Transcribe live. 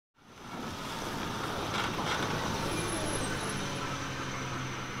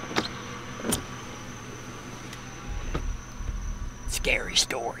scary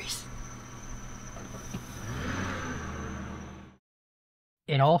stories.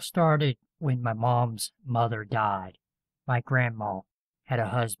 It all started when my mom's mother died. My grandma had a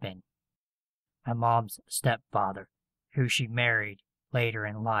husband, my mom's stepfather, who she married later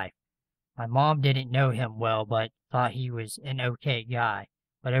in life. My mom didn't know him well, but thought he was an okay guy.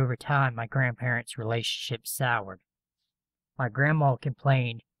 But over time, my grandparents' relationship soured. My grandma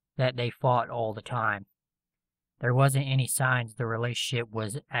complained that they fought all the time. There wasn't any signs the relationship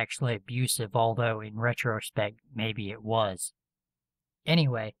was actually abusive, although in retrospect, maybe it was.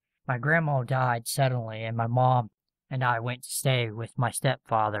 Anyway, my grandma died suddenly, and my mom and I went to stay with my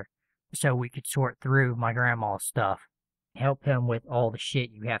stepfather so we could sort through my grandma's stuff, help him with all the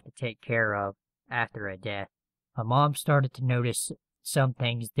shit you have to take care of after a death. My mom started to notice some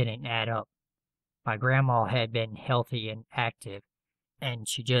things didn't add up. My grandma had been healthy and active, and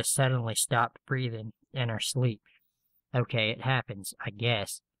she just suddenly stopped breathing in her sleep. Okay, it happens, I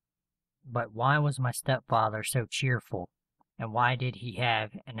guess. But why was my stepfather so cheerful? And why did he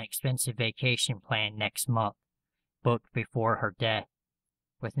have an expensive vacation planned next month, booked before her death,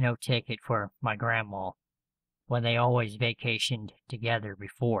 with no ticket for my grandma, when they always vacationed together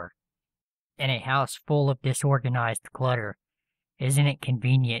before? In a house full of disorganized clutter, isn't it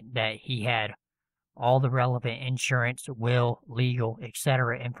convenient that he had all the relevant insurance, will, legal,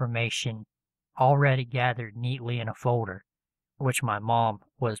 etc. information already gathered neatly in a folder, which my mom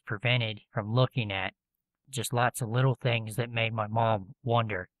was prevented from looking at? Just lots of little things that made my mom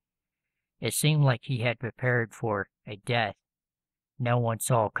wonder. It seemed like he had prepared for a death no one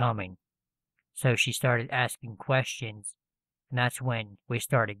saw coming. So she started asking questions, and that's when we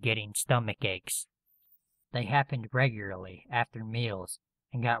started getting stomach aches. They happened regularly after meals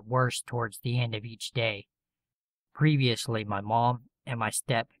and got worse towards the end of each day. Previously, my mom and my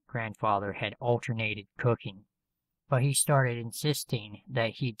step-grandfather had alternated cooking, but he started insisting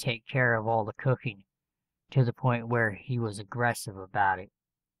that he'd take care of all the cooking, to the point where he was aggressive about it.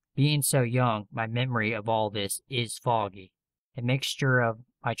 Being so young, my memory of all this is foggy, a mixture of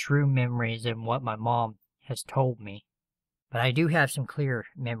my true memories and what my mom has told me. But I do have some clear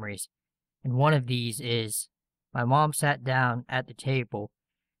memories, and one of these is my mom sat down at the table,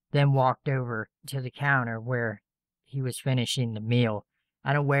 then walked over to the counter where he was finishing the meal,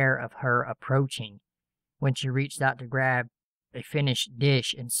 unaware of her approaching. When she reached out to grab a finished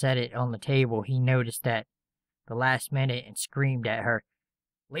dish and set it on the table, he noticed that the last minute and screamed at her,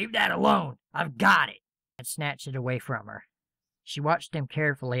 "Leave that alone! I've got it!" and snatched it away from her. She watched him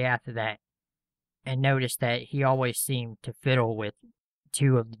carefully after that, and noticed that he always seemed to fiddle with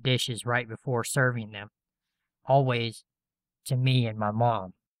two of the dishes right before serving them, always to me and my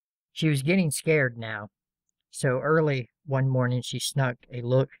mom. She was getting scared now, so early one morning she snuck a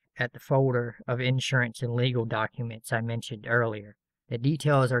look at the folder of insurance and legal documents I mentioned earlier. The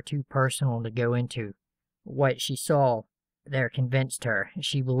details are too personal to go into. What she saw there convinced her.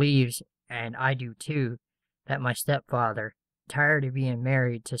 She believes, and I do too, that my stepfather, tired of being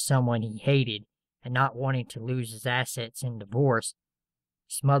married to someone he hated and not wanting to lose his assets in divorce,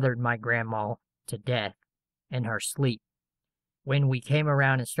 smothered my grandma to death in her sleep. When we came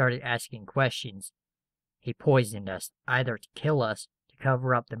around and started asking questions, he poisoned us, either to kill us, to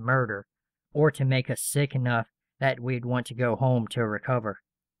cover up the murder, or to make us sick enough that we'd want to go home to recover.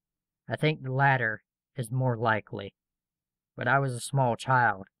 I think the latter is more likely, but I was a small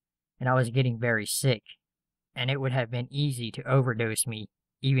child, and I was getting very sick, and it would have been easy to overdose me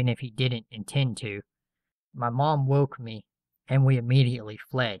even if he didn't intend to. My mom woke me, and we immediately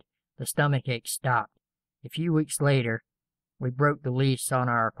fled. The stomachache stopped. A few weeks later, we broke the lease on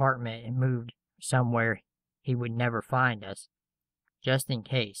our apartment and moved somewhere he would never find us, just in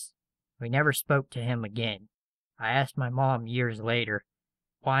case. We never spoke to him again. I asked my mom years later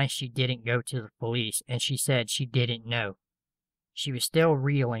why she didn't go to the police, and she said she didn't know. She was still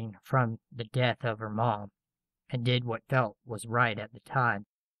reeling from the death of her mom, and did what felt was right at the time.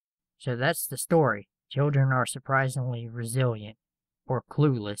 So that's the story. Children are surprisingly resilient, or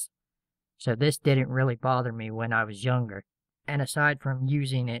clueless, so this didn't really bother me when I was younger. And aside from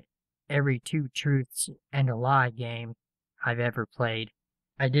using it every two truths and a lie game I've ever played,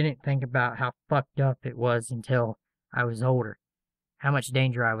 I didn't think about how fucked up it was until I was older. How much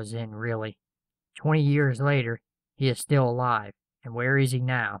danger I was in, really. 20 years later, he is still alive. And where is he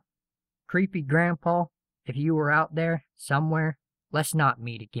now? Creepy Grandpa, if you were out there, somewhere, let's not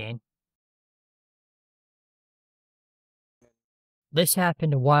meet again. This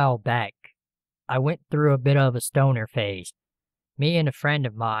happened a while back. I went through a bit of a stoner phase. Me and a friend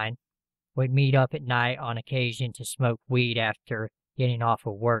of mine would meet up at night on occasion to smoke weed after getting off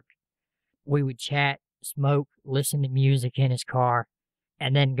of work. We would chat, smoke, listen to music in his car,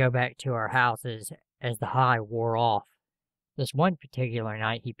 and then go back to our houses as the high wore off. This one particular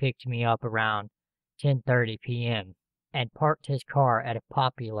night, he picked me up around 10:30 p.m. and parked his car at a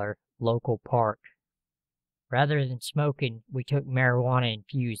popular local park. Rather than smoking, we took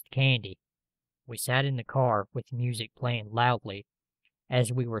marijuana-infused candy. We sat in the car with music playing loudly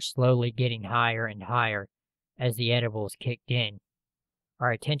as we were slowly getting higher and higher as the edibles kicked in.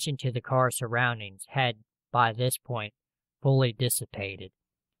 Our attention to the car's surroundings had, by this point, fully dissipated,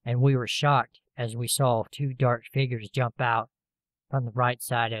 and we were shocked as we saw two dark figures jump out from the right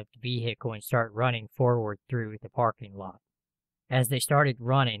side of the vehicle and start running forward through the parking lot. As they started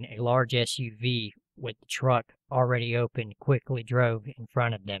running, a large SUV with the truck already open quickly drove in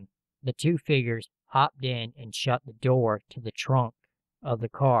front of them. The two figures hopped in and shut the door to the trunk of the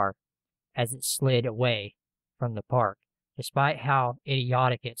car as it slid away from the park. Despite how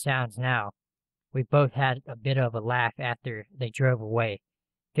idiotic it sounds now, we both had a bit of a laugh after they drove away,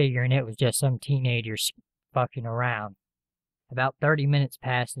 figuring it was just some teenagers fucking around. About 30 minutes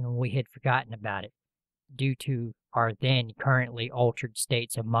passed and we had forgotten about it, due to our then currently altered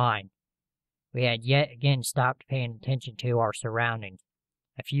states of mind. We had yet again stopped paying attention to our surroundings.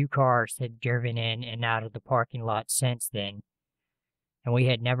 A few cars had driven in and out of the parking lot since then, and we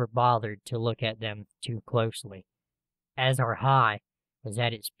had never bothered to look at them too closely. As our high was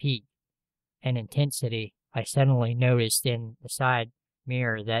at its peak and intensity, I suddenly noticed in the side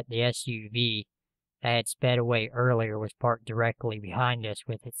mirror that the SUV that had sped away earlier was parked directly behind us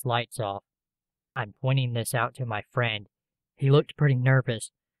with its lights off. I'm pointing this out to my friend. He looked pretty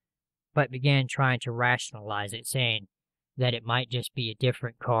nervous, but began trying to rationalize it, saying that it might just be a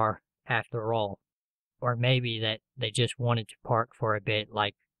different car after all, or maybe that they just wanted to park for a bit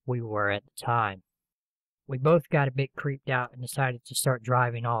like we were at the time. We both got a bit creeped out and decided to start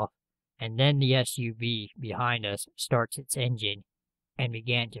driving off, and then the SUV behind us starts its engine and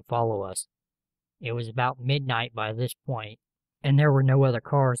began to follow us. It was about midnight by this point, and there were no other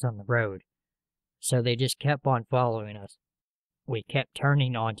cars on the road, so they just kept on following us. We kept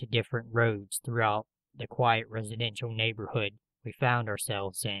turning onto different roads throughout the quiet residential neighborhood we found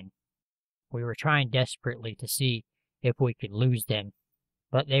ourselves in. We were trying desperately to see if we could lose them,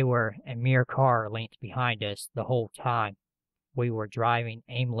 but they were a mere car length behind us the whole time. We were driving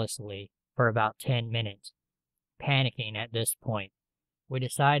aimlessly for about 10 minutes, panicking at this point. We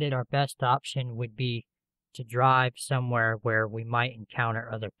decided our best option would be to drive somewhere where we might encounter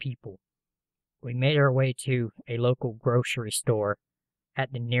other people. We made our way to a local grocery store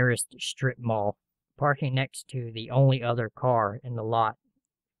at the nearest strip mall, parking next to the only other car in the lot,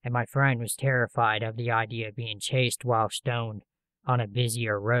 and my friend was terrified of the idea of being chased while stoned on a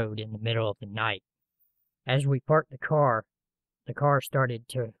busier road in the middle of the night. As we parked the car started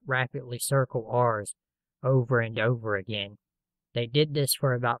to rapidly circle ours over and over again. They did this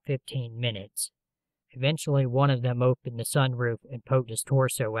for about 15 minutes. Eventually, one of them opened the sunroof and poked his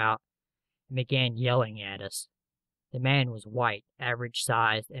torso out and began yelling at us. The man was white,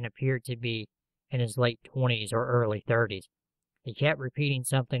 average-sized, and appeared to be in his late 20s or early 30s. He kept repeating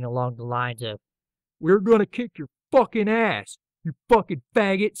something along the lines of, "We're gonna kick your fucking ass, you fucking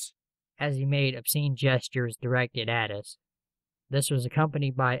faggots," as he made obscene gestures directed at us. This was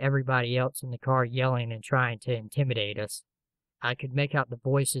accompanied by everybody else in the car yelling and trying to intimidate us. I could make out the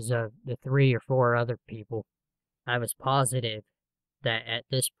voices of the 3 or 4 other people. I was positive that at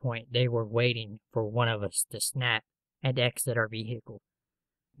this point they were waiting for one of us to snap and exit our vehicle.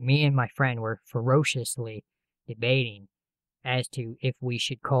 Me and my friend were ferociously debating as to if we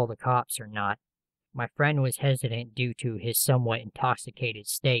should call the cops or not. My friend was hesitant due to his somewhat intoxicated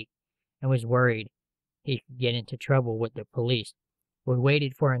state and was worried he could get into trouble with the police. We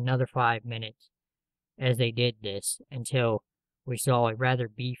waited for another 5 minutes as they did this until we saw a rather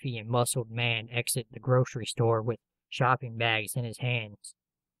beefy and muscled man exit the grocery store with shopping bags in his hands,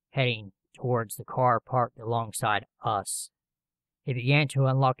 heading towards the car parked alongside us. He began to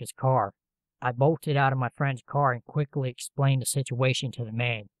unlock his car. I bolted out of my friend's car and quickly explained the situation to the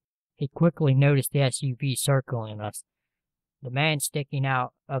man. He quickly noticed the SUV circling us. The man sticking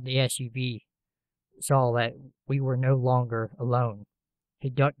out of the SUV saw that we were no longer alone. He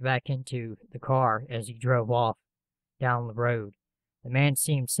ducked back into the car as he drove off down the road. The man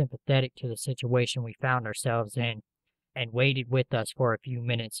seemed sympathetic to the situation we found ourselves in and waited with us for a few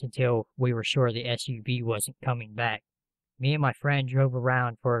minutes until we were sure the SUV wasn't coming back. Me and my friend drove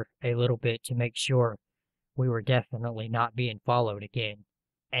around for a little bit to make sure we were definitely not being followed again,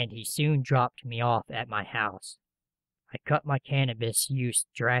 and he soon dropped me off at my house. I cut my cannabis use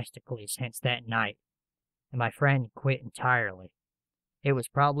drastically since that night, and my friend quit entirely. It was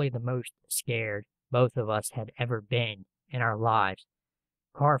probably the most scared both of us had ever been in our lives,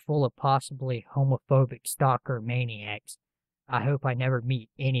 Car full of possibly homophobic stalker maniacs. I hope I never meet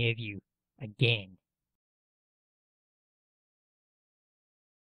any of you again.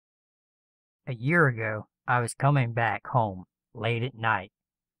 A year ago, I was coming back home late at night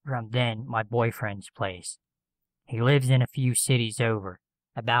from then my boyfriend's place. He lives in a few cities over,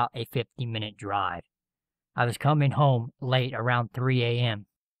 about a 50-minute drive. I was coming home late around 3 a.m.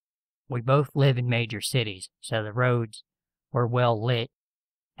 We both live in major cities, so the roads were well lit,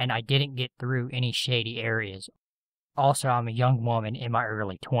 and I didn't get through any shady areas. Also, I'm a young woman in my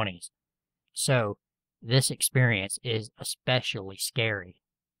early 20s, so this experience is especially scary.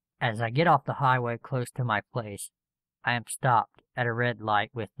 As I get off the highway close to my place, I am stopped at a red light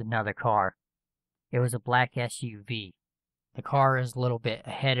with another car. It was a black SUV. The car is a little bit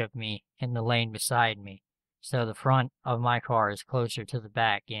ahead of me in the lane beside me, so the front of my car is closer to the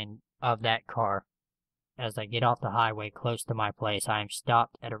back end of that car. As I get off the highway close to my place, I am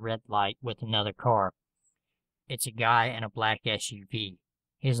stopped at a red light with another car. It's a guy in a black SUV.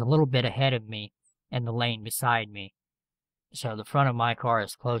 He is a little bit ahead of me in the lane beside me, so the front of my car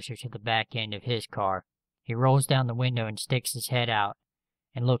is closer to the back end of his car. He rolls down the window and sticks his head out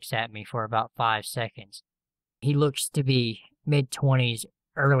and looks at me for about 5 seconds. He looks to be mid-20s,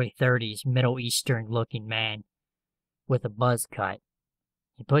 early 30s, Middle Eastern-looking man with a buzz cut.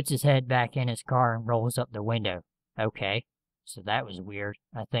 He puts his head back in his car and rolls up the window. Okay, so that was weird,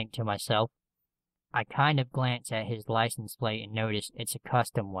 I think to myself. I kind of glance at his license plate and notice it's a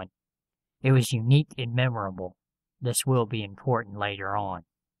custom one. It was unique and memorable. This will be important later on.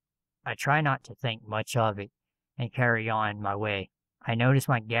 I try not to think much of it and carry on my way. I notice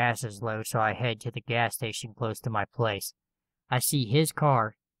my gas is low, so I head to the gas station close to my place. I see his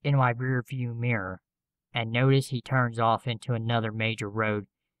car in my rear view mirror and notice he turns off into another major road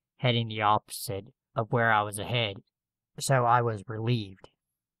heading the opposite of where I was ahead, so I was relieved.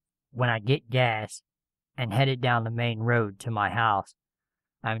 When I get gas and headed down the main road to my house,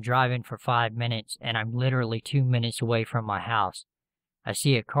 I'm driving for 5 minutes and I'm literally 2 minutes away from my house. I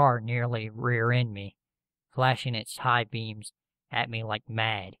see a car nearly rear-end me, flashing its high beams at me like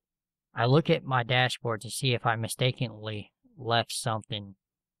mad. I look at my dashboard to see if I mistakenly left something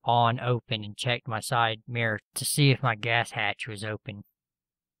on open and checked my side mirror to see if my gas hatch was open.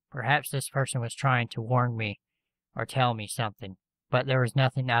 Perhaps this person was trying to warn me or tell me something, but there was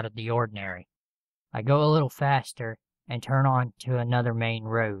nothing out of the ordinary. I go a little faster and turn on to another main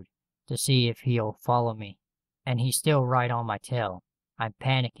road to see if he'll follow me, and he's still right on my tail. I'm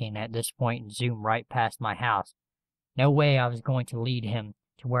panicking at this point and zoom right past my house. No way I was going to lead him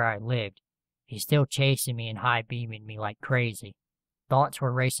to where I lived. He's still chasing me and high-beaming me like crazy. Thoughts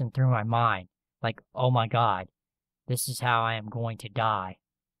were racing through my mind, like, oh my god, this is how I am going to die.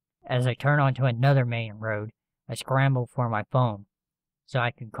 As I turn onto another main road, I scramble for my phone so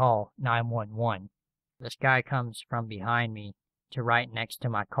I can call 911. This guy comes from behind me to right next to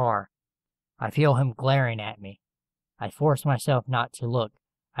my car. I feel him glaring at me. I force myself not to look.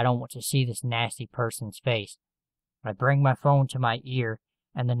 I don't want to see this nasty person's face. I bring my phone to my ear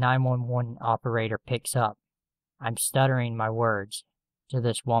and the 911 operator picks up. I'm stuttering my words to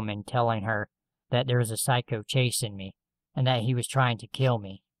this woman, telling her that there was a psycho chasing me and that he was trying to kill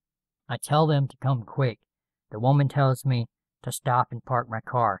me. I tell them to come quick. The woman tells me to stop and park my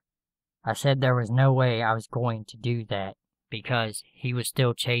car. I said there was no way I was going to do that because he was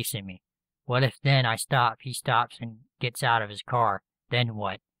still chasing me. What if then I stop, he stops and gets out of his car? Then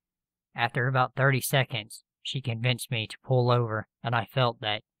what? After about 30 seconds, she convinced me to pull over, and I felt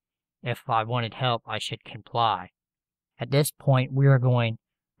that if I wanted help, I should comply. At this point, we were going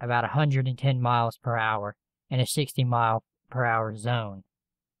about 110 miles per hour in a 60-mile-per-hour zone.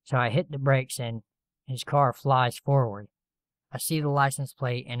 So I hit the brakes and his car flies forward. I see the license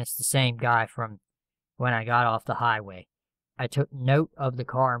plate and it's the same guy from when I got off the highway. I took note of the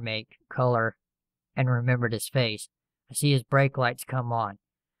car make, color, and remembered his face. I see his brake lights come on.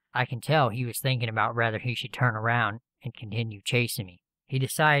 I can tell he was thinking about whether he should turn around and continue chasing me. He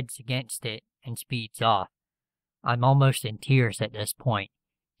decides against it and speeds off. I'm almost in tears at this point,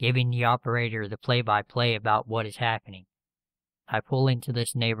 giving the operator the play-by-play about what is happening. I pull into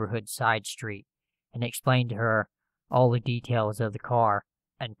this neighborhood side street and explain to her all the details of the car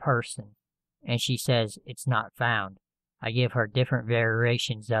and person, and she says it's not found. I give her different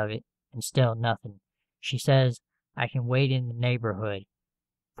variations of it, and still nothing. She says I can wait in the neighborhood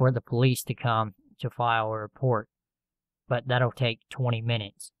for the police to come to file a report, but that'll take 20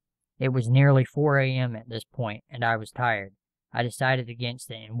 minutes. It was nearly 4 a.m. at this point, and I was tired. I decided against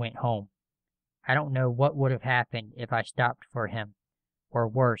it and went home. I don't know what would have happened if I stopped for him, or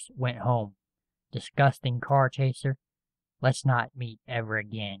worse, went home. Disgusting car chaser. Let's not meet ever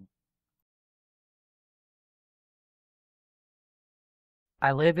again.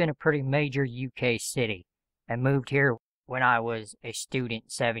 I live in a pretty major UK city and moved here when I was a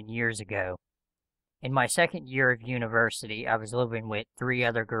student 7 years ago. In my second year of university, I was living with 3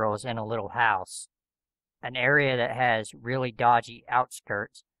 other girls in a little house, an area that has really dodgy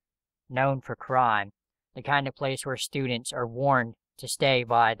outskirts, known for crime, the kind of place where students are warned to stay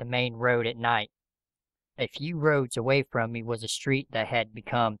by the main road at night. A few roads away from me was a street that had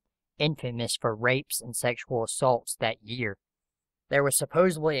become infamous for rapes and sexual assaults that year. There was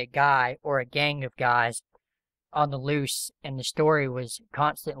supposedly a guy or a gang of guys on the loose, and the story was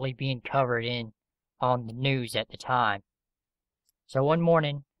constantly being covered in on the news at the time. So one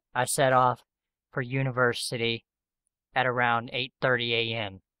morning, I set off for university at around 8:30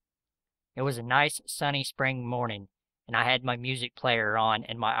 a.m. It was a nice sunny spring morning, and I had my music player on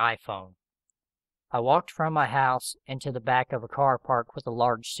and my iPhone. I walked from my house into the back of a car park with a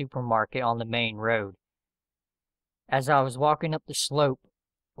large supermarket on the main road. As I was walking up the slope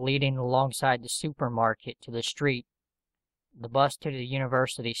leading alongside the supermarket to the street, the bus to the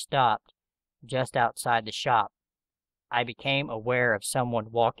university stopped just outside the shop. I became aware of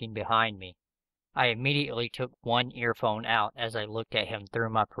someone walking behind me. I immediately took one earphone out as I looked at him through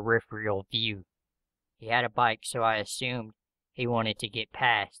my peripheral view. He had a bike, so I assumed he wanted to get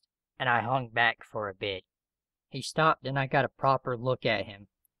past, and I hung back for a bit. He stopped and I got a proper look at him.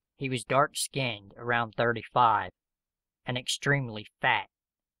 He was dark-skinned, around 35, and extremely fat.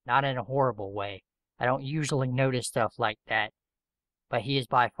 Not in a horrible way. I don't usually notice stuff like that, but he is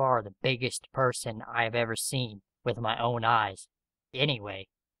by far the biggest person I have ever seen with my own eyes. Anyway,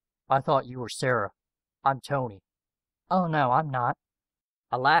 I thought you were Sarah. I'm Tony. Oh no, I'm not.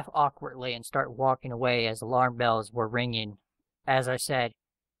 I laugh awkwardly and start walking away as alarm bells were ringing. As I said,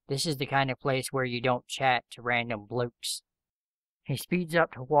 this is the kind of place where you don't chat to random blokes. He speeds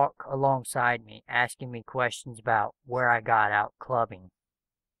up to walk alongside me, asking me questions about where I got out clubbing.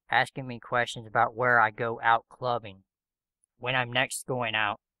 Asking me questions about where I go out clubbing, when I'm next going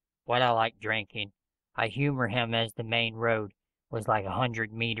out, what I like drinking. I humor him as the main road was like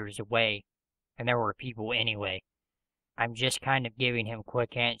 100 meters away, and there were people anyway. I'm just kind of giving him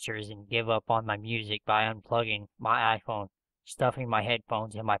quick answers and give up on my music by unplugging my iPhone, stuffing my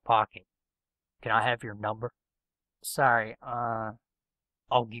headphones in my pocket. Can I have your number? Sorry,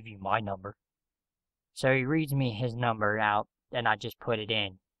 I'll give you my number. So he reads me his number out, and I just put it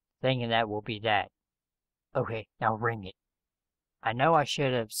in, thinking that will be that. Okay, now ring it. I know I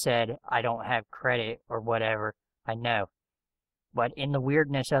should have said I don't have credit or whatever, I know. But in the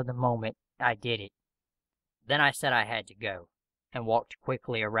weirdness of the moment, I did it. Then I said I had to go, and walked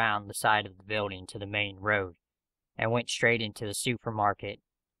quickly around the side of the building to the main road, and went straight into the supermarket,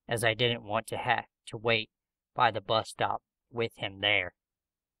 as I didn't want to have to wait by the bus stop with him there.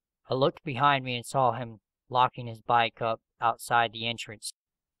 I looked behind me and saw him locking his bike up outside the entrance,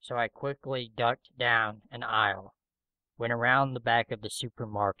 so I quickly ducked down an aisle, went around the back of the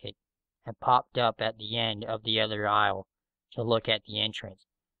supermarket, and popped up at the end of the other aisle to look at the entrance.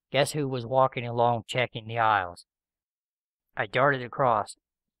 Guess who was walking along checking the aisles? I darted across,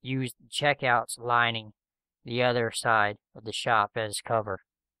 used the checkouts lining the other side of the shop as cover,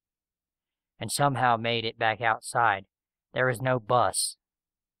 and somehow made it back outside. There was no bus.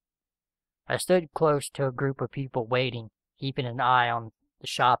 I stood close to a group of people waiting, keeping an eye on the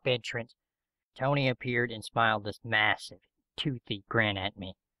shop entrance. Tony appeared and smiled this massive, toothy grin at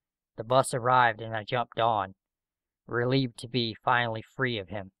me. The bus arrived and I jumped on, relieved to be finally free of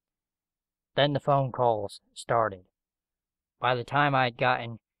him. Then the phone calls started. By the time I had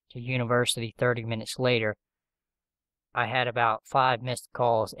gotten to university 30 minutes later, I had about 5 missed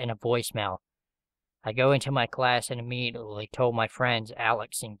calls and a voicemail. I go into my class and immediately told my friends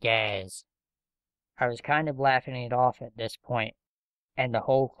Alex and Gaz. I was kind of laughing it off at this point, and the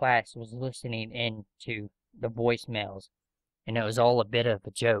whole class was listening in to the voicemails, and it was all a bit of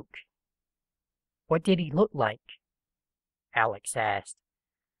a joke. What did he look like? Alex asked.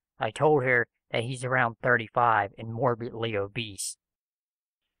 I told her that he's around 35 and morbidly obese.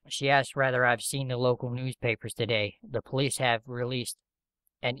 She asked whether I've seen the local newspapers today. The police have released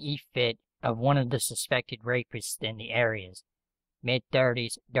an e-fit of one of the suspected rapists in the areas.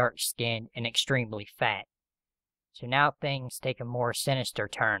 Mid-30s, dark-skinned, and extremely fat. So now things take a more sinister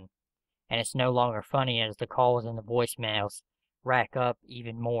turn, and it's no longer funny as the calls and the voicemails rack up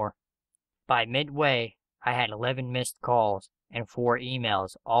even more. By midway, I had 11 missed calls and 4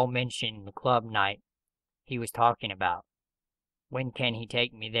 emails, all mentioning the club night he was talking about. When can he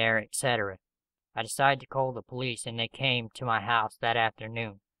take me there, etc. I decided to call the police, and they came to my house that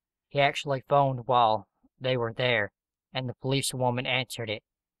afternoon. He actually phoned while they were there, and the policewoman answered it.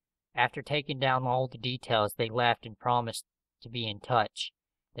 After taking down all the details, they left and promised to be in touch.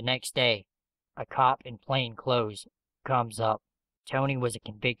 The next day, a cop in plain clothes comes up. Tony was a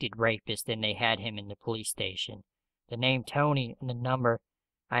convicted rapist, and they had him in the police station. The name Tony and the number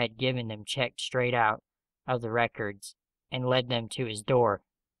I had given them checked straight out of the records and led them to his door.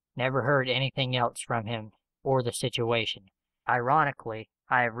 Never heard anything else from him or the situation. Ironically,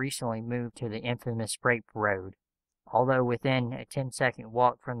 I have recently moved to the infamous Rape Road. Although within a 10-second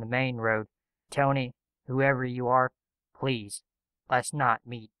walk from the main road, Tony, whoever you are, please, let's not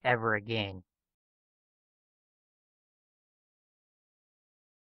meet ever again.